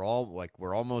 we're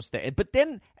almost there. But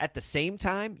then at the same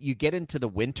time, you get into the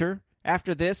winter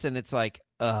after this, and it's like,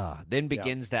 then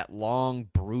begins that long,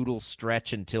 brutal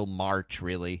stretch until March,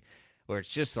 really, where it's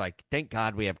just like, thank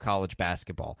God we have college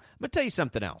basketball. I'm going to tell you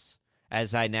something else,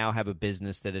 as I now have a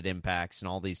business that it impacts and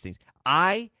all these things.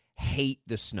 I hate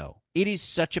the snow. It is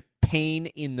such a pain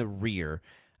in the rear.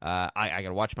 I got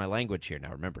to watch my language here.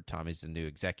 Now, remember, Tommy's the new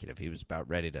executive. He was about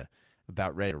ready to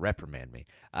reprimand me.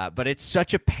 But it's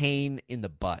such a pain in the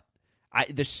butt.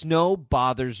 The snow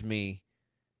bothers me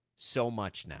so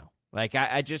much now. Like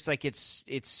I just like it's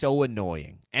so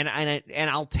annoying. And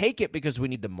I'll take it because we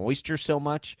need the moisture so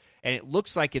much, and it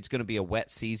looks like it's going to be a wet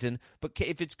season. But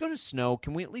if it's going to snow,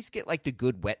 can we at least get like the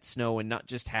good wet snow and not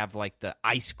just have like the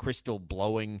ice crystal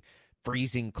blowing,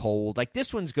 freezing cold? Like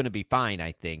this one's going to be fine,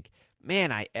 I think.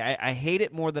 Man, I hate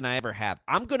it more than I ever have.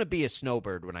 I'm going to be a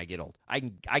snowbird when I get old.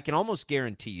 I can almost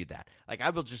guarantee you that. Like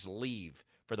I will just leave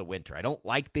for the winter. I don't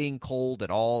like being cold at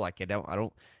all. Like I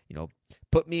don't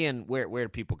put me in where do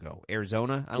people go?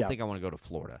 Arizona? I don't think I want to go to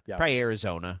Florida. Yeah. Probably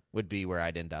Arizona would be where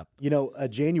I'd end up.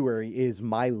 January is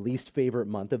my least favorite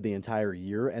month of the entire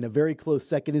year, and a very close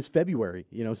second is February.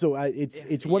 So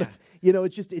it's one of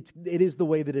it is the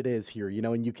way that it is here.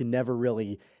 And you can never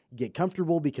really get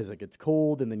comfortable because it gets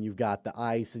cold, and then you've got the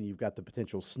ice, and you've got the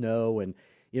potential snow, and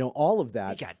all of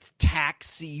that. You got tax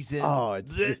season. Oh,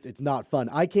 it's not fun.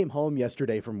 I came home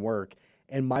yesterday from work,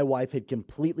 and my wife had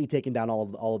completely taken down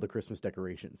all of the Christmas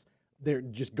decorations. They're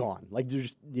just gone. Like they're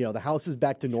just the house is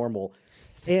back to normal,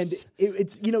 and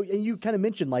it's and you kind of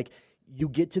mentioned like you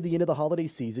get to the end of the holiday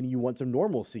season, you want some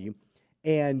normalcy,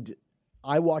 and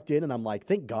I walked in and I'm like,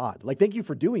 thank God, like thank you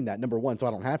for doing that. Number one, so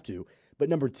I don't have to, but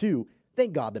number two,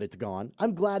 thank God that it's gone.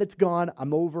 I'm glad it's gone.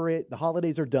 I'm over it. The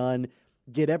holidays are done.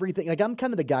 Get everything. Like I'm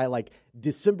kind of the guy like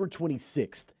December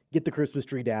 26th, get the Christmas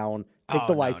tree down, take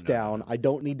the lights down. No. I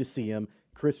don't need to see them.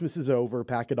 Christmas is over.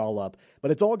 Pack it all up.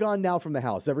 But it's all gone now from the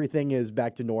house. Everything is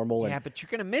back to normal. Yeah, but you're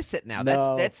going to miss it now.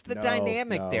 That's the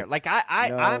dynamic there. Like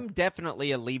I'm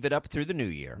definitely a leave it up through the new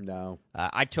year. No.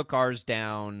 I took ours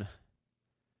down,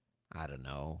 I don't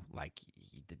know, like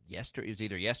yesterday. It was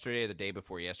either yesterday or the day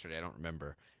before yesterday. I don't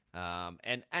remember.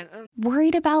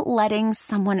 Worried about letting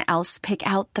someone else pick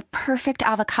out the perfect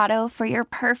avocado for your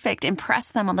perfect impress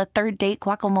them on the third date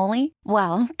guacamole?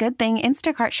 Well, good thing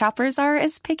Instacart shoppers are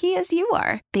as picky as you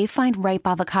are. They find ripe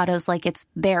avocados like it's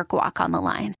their guac on the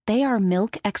line. They are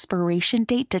milk expiration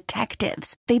date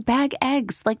detectives. They bag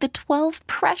eggs like the 12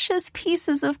 precious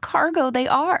pieces of cargo they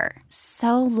are.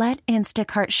 So let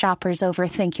Instacart shoppers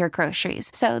overthink your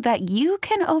groceries so that you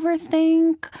can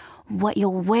overthink what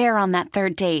you'll wear on that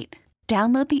third date.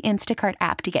 Download the Instacart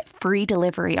app to get free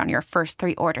delivery on your first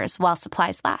 3 orders while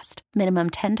supplies last. Minimum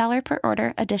 $10 per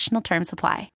order. Additional terms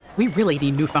apply. We really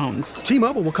need new phones.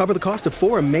 T-Mobile will cover the cost of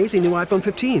 4 amazing new iPhone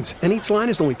 15s, and each line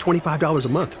is only $25 a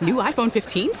month. New iPhone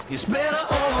 15s? It's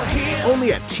better over here.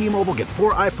 Only at T-Mobile, get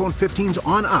 4 iPhone 15s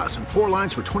on us and 4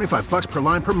 lines for $25 per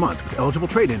line per month with eligible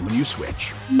trade-in when you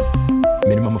switch.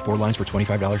 Minimum of 4 lines for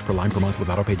 $25 per line per month with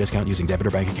autopay discount using debit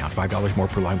or bank account. $5 more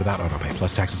per line without autopay,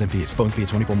 plus taxes and fees. Phone fee at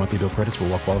 24 monthly bill credits for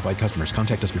well-qualified customers.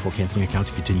 Contact us before canceling account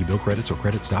to continue bill credits or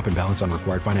credit stop and balance on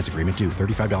required finance agreement due.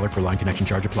 $35 per line connection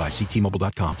charge applies. See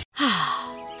T-Mobile.com.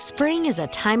 Spring is a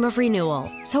time of renewal,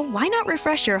 so why not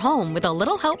refresh your home with a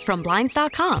little help from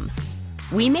Blinds.com?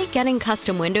 We make getting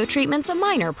custom window treatments a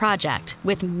minor project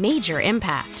with major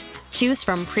impact. Choose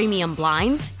from premium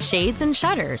blinds, shades, and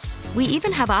shutters. We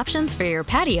even have options for your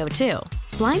patio, too.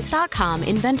 Blinds.com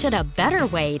invented a better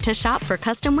way to shop for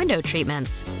custom window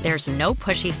treatments. There's no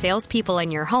pushy salespeople in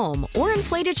your home or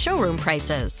inflated showroom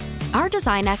prices. Our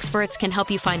design experts can help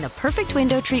you find the perfect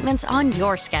window treatments on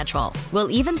your schedule.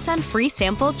 We'll even send free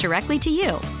samples directly to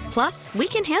you. Plus, we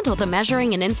can handle the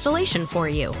measuring and installation for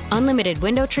you. Unlimited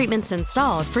window treatments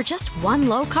installed for just one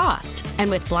low cost. And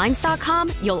with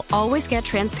Blinds.com, you'll always get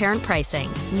transparent pricing.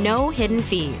 No hidden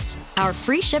fees. Our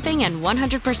free shipping and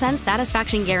 100%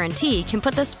 satisfaction guarantee can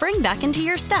put the spring back into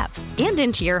your step and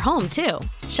into your home, too.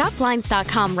 Shop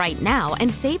Blinds.com right now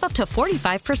and save up to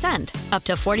 45%. Up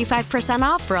to 45%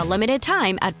 off for a limited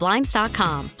time at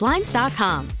Blinds.com.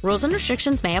 Blinds.com. Rules and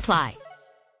restrictions may apply.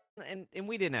 And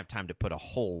we didn't have time to put a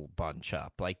whole bunch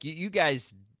up. Like, you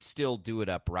guys still do it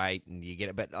up right, and you get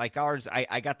it. But like ours,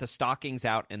 I got the stockings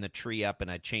out and the tree up,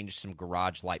 and I changed some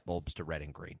garage light bulbs to red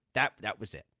and green. That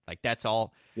was it. Like, that's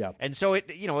all. Yeah. And so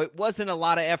it wasn't a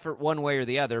lot of effort one way or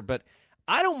the other, but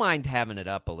I don't mind having it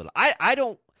up a little. I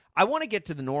want to get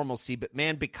to the normalcy, but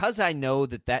man, because I know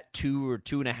that 2 or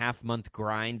 2.5 month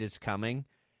grind is coming,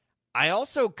 I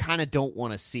also kind of don't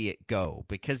want to see it go,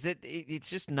 because it's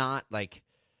just not like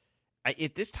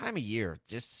at this time of year,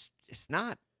 just it's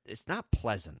not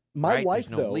pleasant. My right? wife,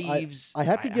 There's no though, leaves. I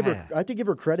have to give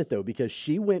her credit, though, because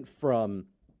she went from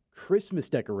Christmas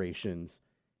decorations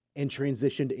and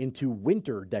transitioned into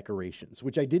winter decorations,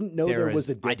 which I didn't know there was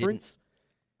a difference.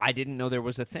 I didn't know there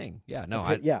was a thing. Yeah, no.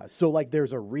 Okay, yeah, so like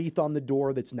there's a wreath on the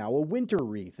door that's now a winter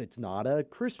wreath. It's not a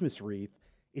Christmas wreath.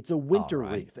 It's a winter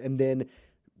wreath. And then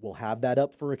we'll have that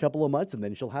up for a couple of months, and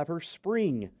then she'll have her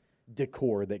spring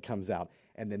decor that comes out.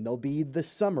 And then there'll be the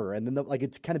summer, and then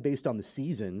it's kind of based on the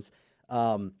seasons.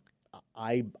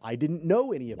 I didn't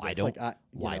know any of this.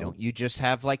 Why don't you just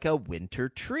have like a winter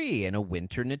tree and a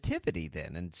winter nativity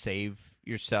then, and save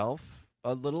yourself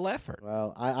a little effort?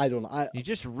 Well, I don't know. You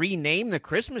just rename the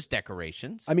Christmas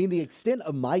decorations. I mean, the extent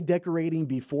of my decorating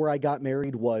before I got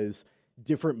married was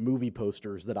different movie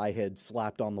posters that I had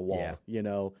slapped on the wall. Yeah. You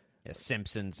know. A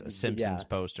Simpsons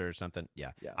poster or something.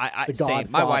 Yeah. The Godfather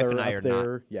my wife and I are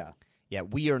there. not. Yeah,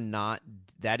 we are not.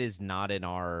 That is not in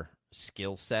our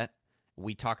skill set.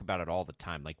 We talk about it all the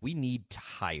time. Like, we need to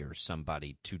hire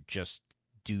somebody to just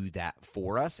do that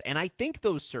for us. And I think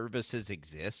those services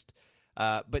exist,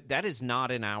 but that is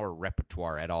not in our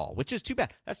repertoire at all, which is too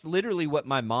bad. That's literally what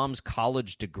my mom's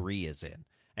college degree is in.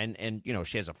 And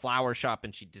she has a flower shop,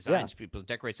 and she designs people and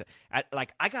decorates it.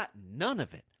 I got none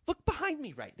of it. Look behind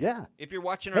me right now. Yeah. If you're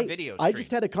watching our video stream. I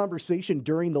just had a conversation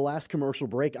during the last commercial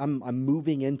break. I'm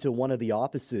moving into one of the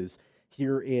offices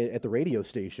here at the radio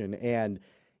station, and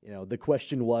the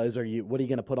question was, what are you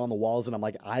going to put on the walls? And I'm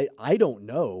like, I don't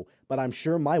know, but I'm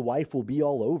sure my wife will be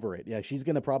all over it. Yeah, she's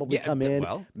going to probably come in,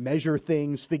 measure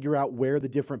things, figure out where the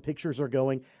different pictures are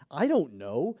going. I don't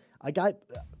know.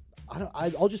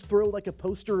 I'll just throw like a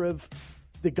poster of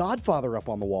The Godfather up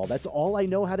on the wall. That's all I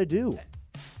know how to do.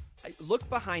 Look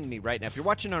behind me right now. If you're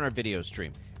watching on our video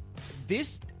stream,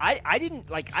 I didn't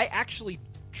I actually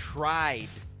tried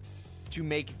to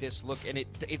make this look, and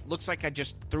it looks like I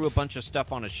just threw a bunch of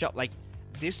stuff on a shelf. Like,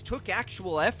 this took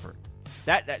actual effort.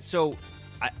 So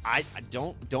I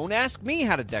don't ask me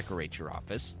how to decorate your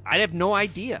office. I have no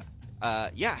idea.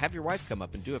 Have your wife come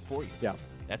up and do it for you. Yeah.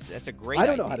 That's a great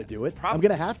idea. I don't know how to do it. I'm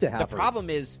going to have her. The problem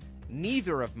is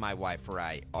neither of my wife or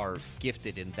I are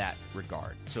gifted in that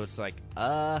regard. So it's like,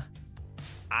 I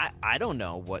don't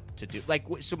know what to do.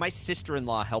 So my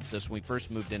sister-in-law helped us when we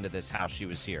first moved into this house. She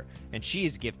was here, and she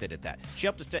is gifted at that. She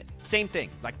helped us. Same thing.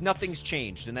 Like, nothing's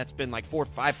changed, and that's been like 4,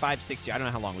 5, 6 years. I don't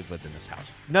know how long we've lived in this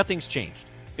house. Nothing's changed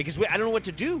because I don't know what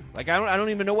to do. Like, I don't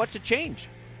even know what to change.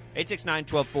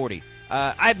 869-1240.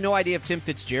 I have no idea if Tim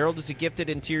Fitzgerald is a gifted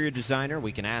interior designer.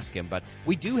 We can ask him, but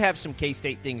we do have some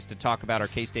K-State things to talk about. Our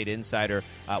K-State Insider.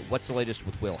 What's the latest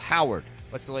with Will Howard?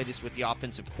 What's the latest with the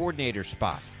offensive coordinator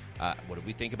spot? What do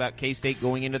we think about K-State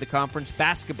going into the conference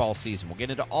basketball season? We'll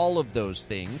get into all of those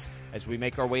things as we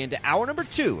make our way into hour number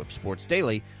 2 of Sports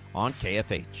Daily on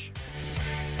KFH.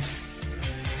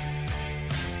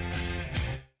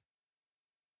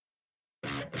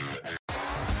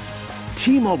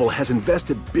 T-Mobile has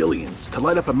invested billions to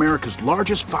light up America's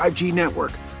largest 5G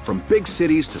network, from big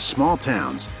cities to small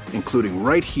towns, including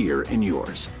right here in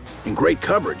yours. And great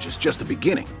coverage is just the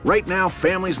beginning. Right now,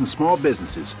 families and small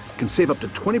businesses can save up to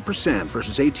 20%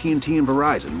 versus AT&T and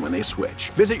Verizon when they switch.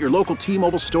 Visit your local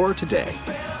T-Mobile store today.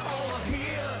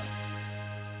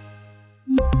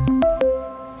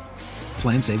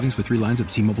 Plan savings with 3 lines of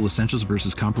T-Mobile Essentials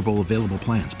versus comparable available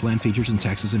plans. Plan features and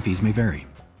taxes and fees may vary.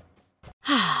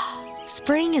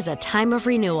 Spring is a time of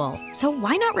renewal, so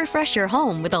why not refresh your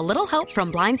home with a little help from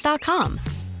Blinds.com?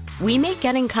 We make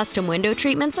getting custom window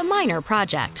treatments a minor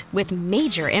project with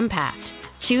major impact.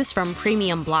 Choose from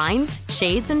premium blinds,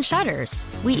 shades, and shutters.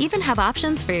 We even have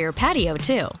options for your patio,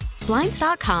 too.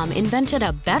 Blinds.com invented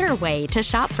a better way to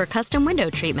shop for custom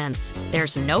window treatments.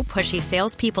 There's no pushy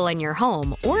salespeople in your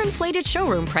home or inflated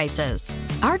showroom prices.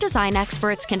 Our design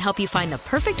experts can help you find the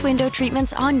perfect window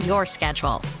treatments on your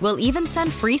schedule. We'll even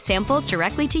send free samples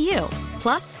directly to you.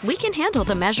 Plus, we can handle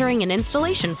the measuring and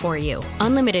installation for you.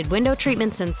 Unlimited window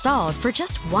treatments installed for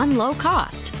just one low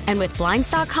cost. And with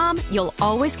Blinds.com, you'll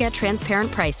always get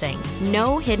transparent pricing.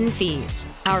 No hidden fees.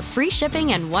 Our free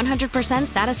shipping and 100%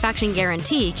 satisfaction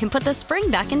guarantee can put the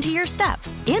spring back into your step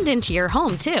and into your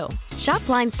home, too. Shop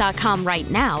Blinds.com right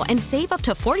now and save up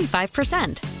to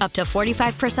 45%. Up to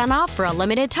 45% off for a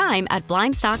limited time at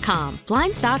Blinds.com.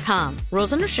 Blinds.com.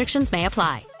 Rules and restrictions may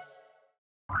apply.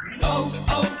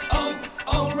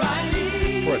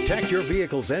 O'Reilly. Protect your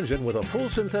vehicle's engine with a full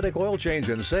synthetic oil change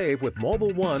and save with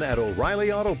Mobile One at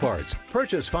O'Reilly Auto Parts.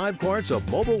 Purchase 5 quarts of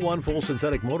Mobile One full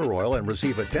synthetic motor oil and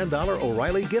receive a $10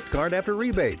 O'Reilly gift card after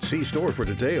rebate. See store for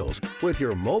details. With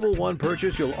your Mobile One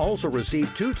purchase, you'll also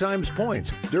receive 2 times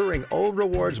points during O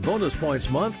Rewards Bonus Points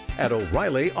Month at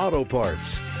O'Reilly Auto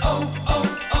Parts.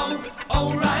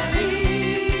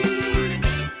 O'Reilly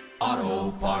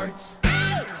Auto Parts.